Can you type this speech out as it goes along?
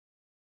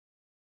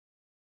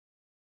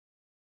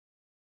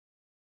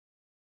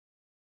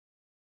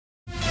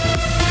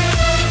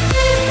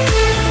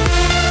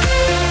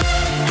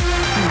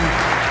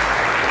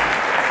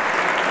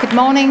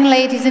morning,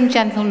 ladies and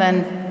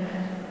gentlemen.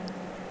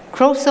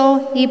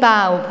 Croeso I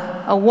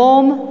bawb, a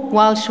warm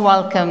Welsh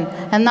welcome,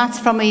 and that's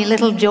from a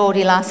little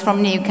Geordie lass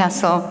from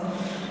Newcastle.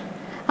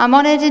 I'm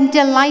honoured and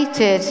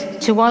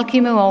delighted to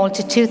welcome you all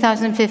to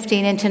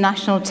 2015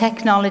 International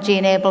Technology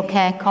Enabled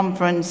Care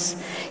Conference,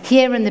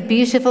 here in the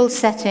beautiful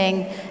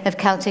setting of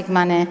Celtic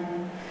Manor.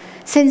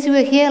 Since we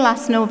were here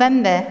last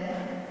November,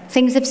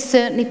 things have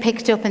certainly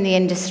picked up in the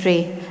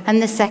industry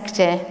and the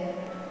sector.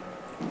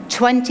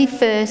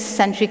 21st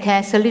century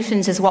care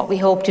solutions is what we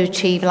hoped to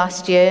achieve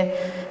last year,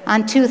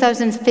 and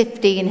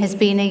 2015 has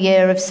been a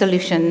year of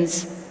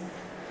solutions.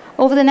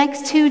 Over the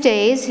next 2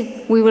 days,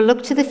 we will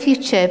look to the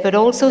future, but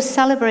also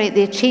celebrate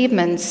the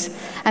achievements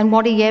and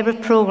what a year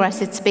of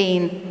progress it's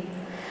been.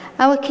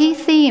 Our key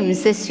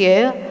themes this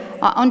year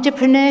are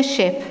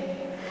entrepreneurship.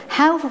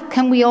 How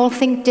can we all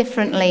think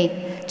differently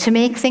to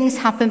make things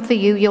happen for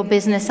you, your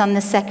business, and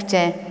the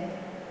sector?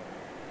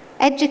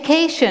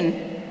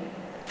 Education.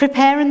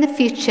 Preparing the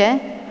future.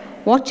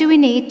 What do we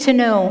need to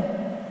know?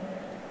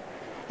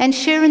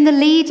 Ensuring the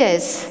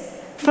leaders,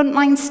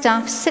 frontline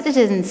staff,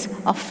 citizens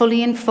are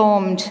fully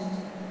informed.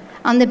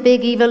 And the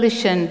big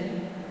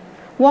evolution.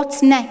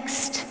 What's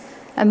next?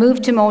 A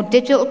move to more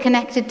digital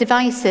connected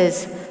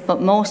devices,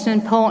 but most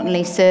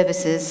importantly,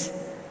 services.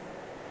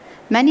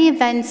 Many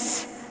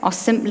events are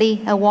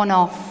simply a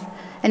one-off,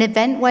 an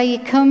event where you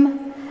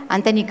come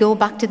and then you go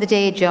back to the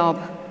day job.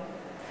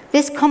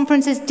 This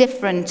conference is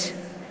different,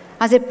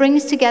 as it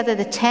brings together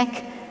the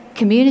tech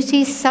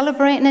communities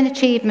celebrating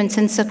achievements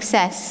and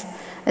success,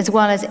 as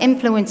well as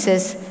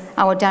influences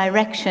our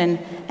direction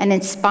and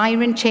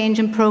inspiring change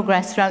and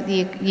progress throughout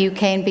the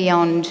UK and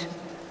beyond.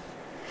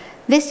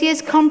 This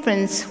year's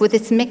conference, with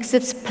its mix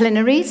of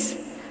plenaries,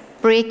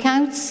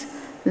 breakouts,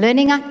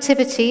 learning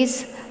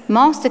activities,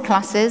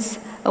 masterclasses,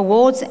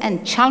 awards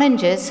and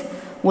challenges,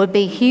 will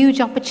be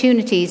huge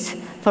opportunities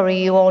for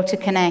you all to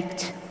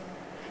connect.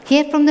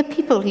 Hear from the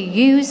people who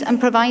use and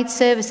provide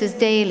services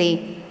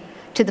daily,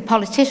 to the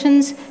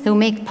politicians who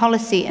make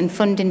policy and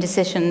funding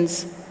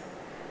decisions.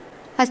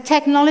 As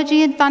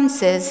technology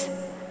advances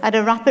at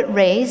a rapid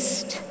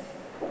rate,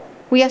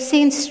 we are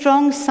seeing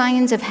strong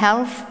signs of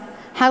health,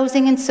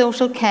 housing and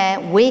social care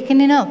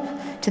waking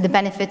up to the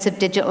benefits of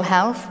digital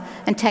health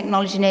and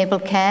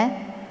technology-enabled care.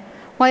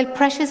 While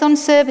pressures on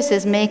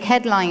services make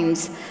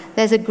headlines,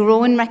 there's a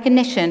growing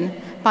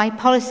recognition by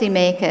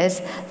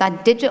policymakers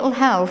that digital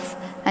health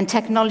and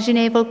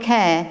technology-enabled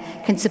care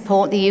can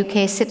support the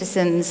UK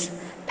citizens,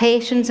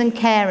 patients and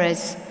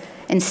carers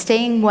in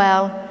staying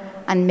well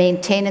and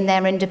maintaining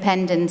their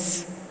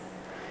independence.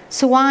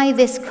 So why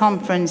this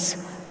conference?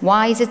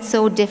 Why is it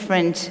so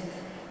different?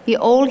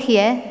 You're all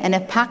here in a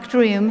packed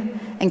room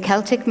in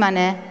Celtic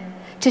Manor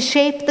to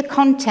shape the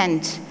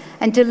content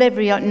and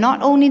delivery of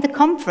not only the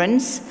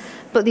conference,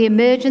 but the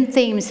emergent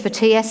themes for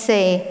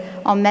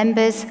TSA, our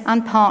members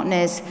and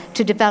partners,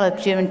 to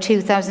develop during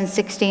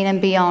 2016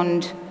 and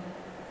beyond.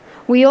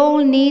 We all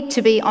need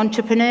to be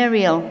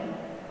entrepreneurial.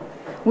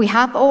 We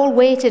have all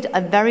waited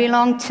a very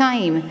long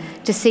time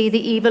to see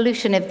the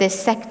evolution of this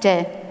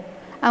sector,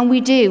 and we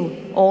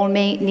do all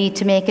need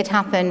to make it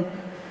happen.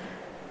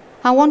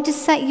 I want to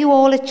set you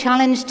all a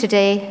challenge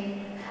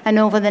today and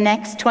over the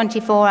next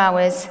 24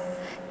 hours.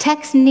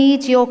 TEC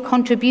needs your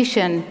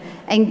contribution,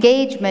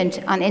 engagement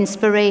and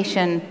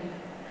inspiration.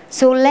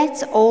 So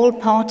let's all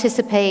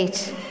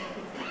participate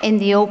in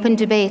the open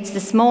debates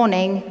this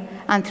morning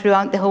and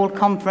throughout the whole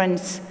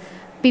conference.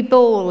 Be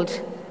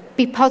bold,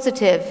 be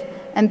positive,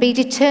 and be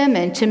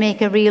determined to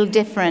make a real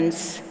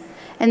difference.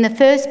 In the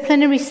first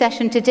plenary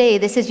session today,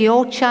 this is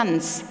your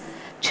chance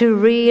to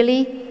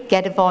really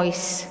get a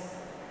voice.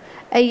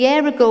 A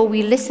year ago,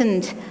 we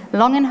listened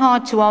long and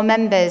hard to our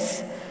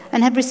members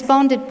and have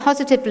responded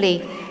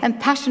positively and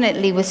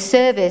passionately with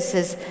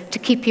services to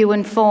keep you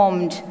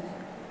informed.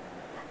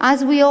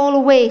 As we all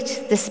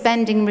await the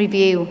spending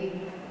review,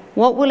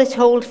 what will it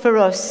hold for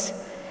us?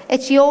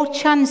 It's your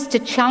chance to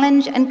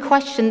challenge and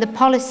question the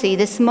policy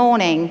this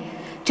morning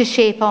to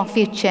shape our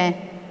future.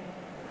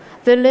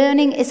 The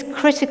learning is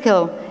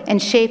critical in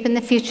shaping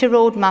the future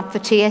roadmap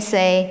for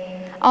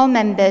TSA, our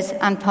members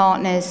and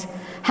partners.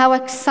 How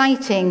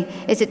exciting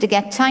is it to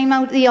get time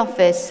out of the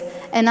office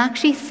and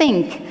actually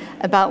think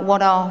about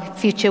what our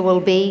future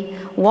will be,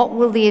 what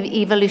will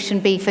the evolution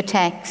be for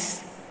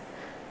TECs.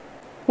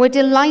 We're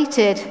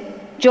delighted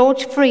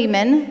George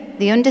Freeman,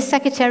 the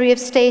Under-Secretary of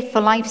State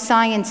for Life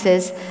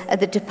Sciences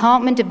at the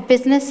Department of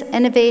Business,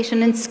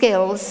 Innovation and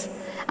Skills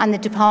and the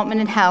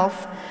Department of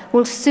Health,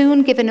 will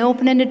soon give an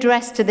opening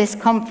address to this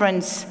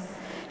conference,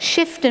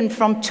 shifting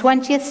from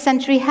 20th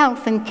century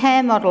health and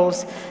care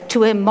models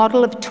to a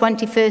model of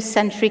 21st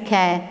century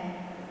care,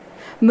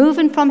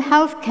 moving from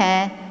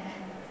healthcare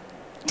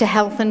to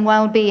health and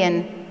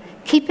well-being,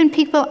 keeping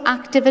people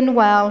active and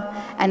well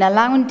and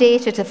allowing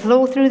data to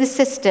flow through the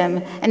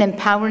system and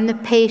empowering the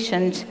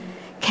patient,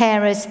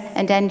 carers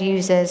and end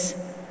users.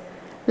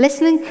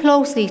 Listening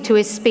closely to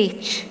his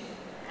speech,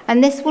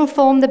 and this will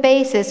form the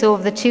basis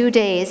over the 2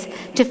 days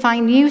to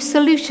find new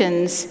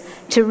solutions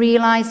to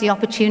realise the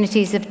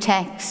opportunities of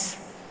TECs.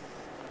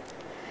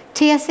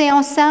 TSA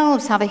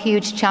ourselves have a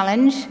huge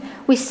challenge.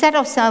 We set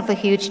ourselves a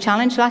huge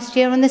challenge last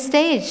year on the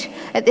stage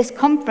at this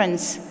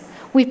conference.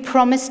 We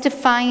promised to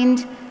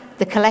find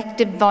the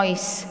collective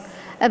voice,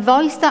 a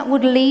voice that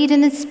would lead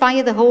and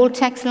inspire the whole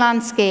TEC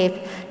landscape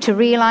to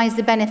realise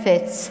the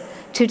benefits.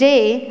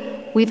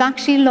 Today, we've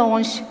actually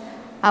launched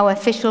our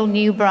official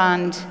new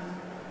brand,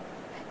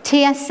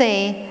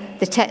 TSA,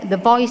 the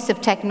voice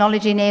of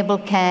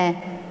technology-enabled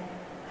care.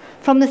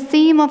 From the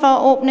theme of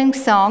our opening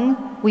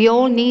song, we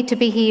all need to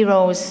be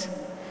heroes,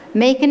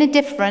 making a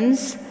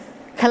difference,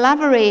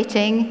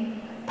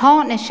 collaborating,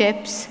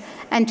 partnerships,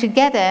 and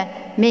together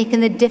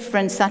making the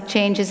difference that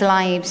changes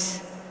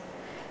lives.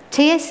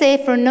 TSA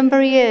for a number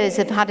of years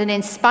have had an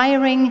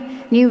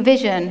inspiring new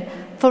vision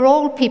for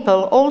all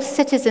people, all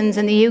citizens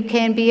in the UK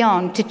and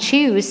beyond, to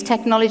choose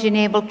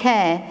technology-enabled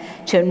care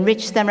to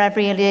enrich their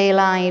everyday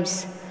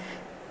lives.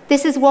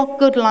 This is what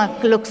good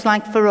luck looks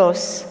like for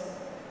us.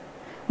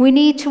 We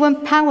need to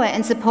empower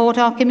and support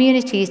our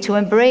communities to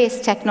embrace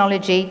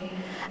technology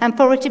and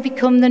for it to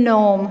become the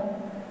norm,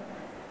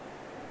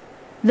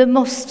 the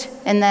must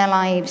in their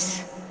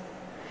lives.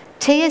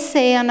 TSA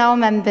and our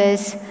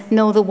members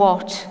know the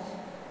what.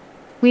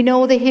 We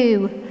know the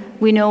who,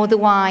 we know the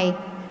why.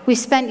 We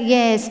spent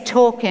years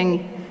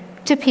talking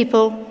to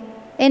people,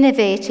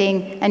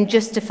 innovating and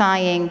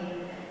justifying.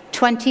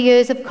 20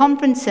 years of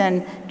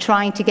conferencing,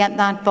 trying to get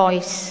that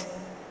voice.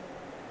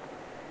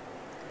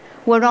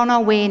 We're on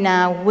our way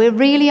now. We're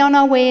really on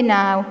our way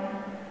now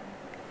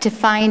to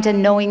find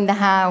and knowing the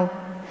how.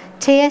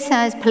 TSA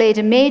has played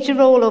a major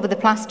role over the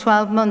past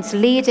 12 months,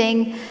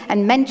 leading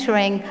and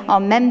mentoring our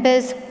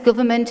members,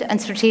 government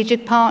and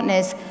strategic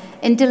partners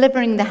in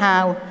delivering the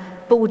how,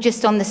 but we're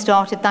just on the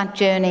start of that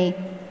journey.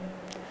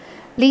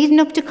 Leading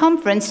up to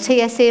conference,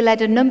 TSA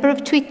led a number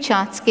of tweet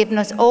chats, giving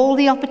us all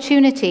the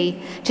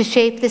opportunity to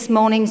shape this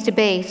morning's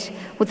debate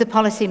with the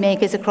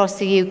policymakers across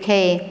the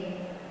UK.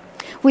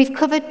 We've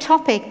covered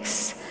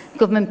topics,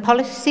 government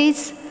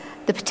policies,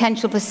 the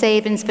potential for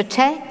savings for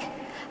tech,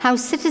 how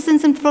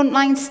citizens and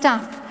frontline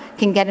staff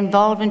can get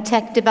involved in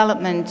tech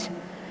development,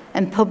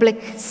 and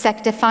public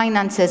sector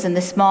finances and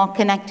the smart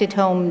connected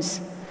homes.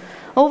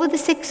 Over the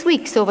 6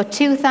 weeks, over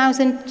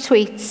 2,000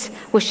 tweets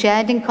were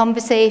shared in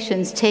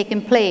conversations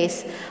taking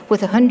place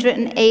with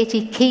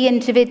 180 key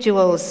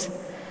individuals.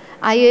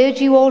 I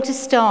urge you all to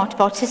start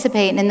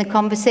participating in the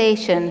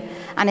conversation,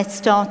 and it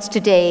starts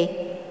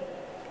today.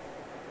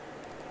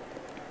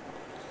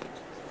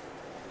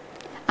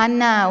 And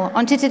now,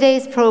 onto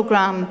today's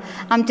programme.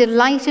 I'm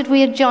delighted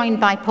we are joined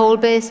by Paul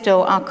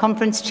Burstow, our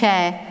conference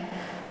chair.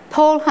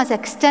 Paul has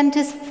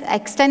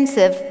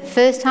extensive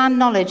first-hand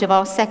knowledge of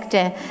our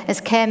sector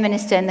as Care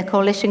Minister in the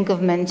Coalition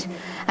Government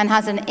and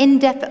has an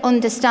in-depth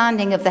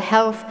understanding of the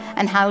health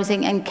and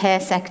housing and care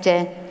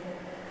sector.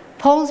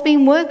 Paul's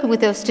been working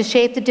with us to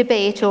shape the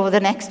debate over the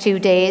next 2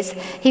 days.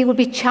 He will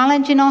be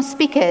challenging our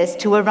speakers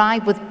to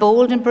arrive with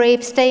bold and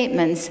brave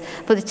statements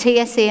for the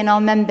TSA and our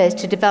members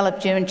to develop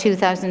during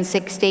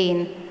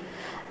 2016.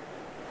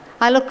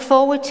 I look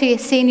forward to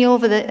seeing you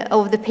over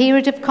the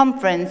period of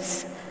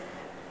conference.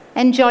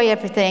 Enjoy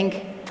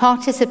everything,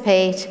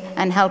 participate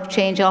and help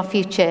change our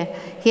future.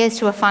 Here's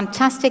to a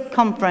fantastic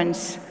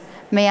conference.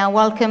 May I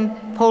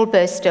welcome Paul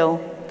Burstow.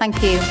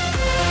 Thank you.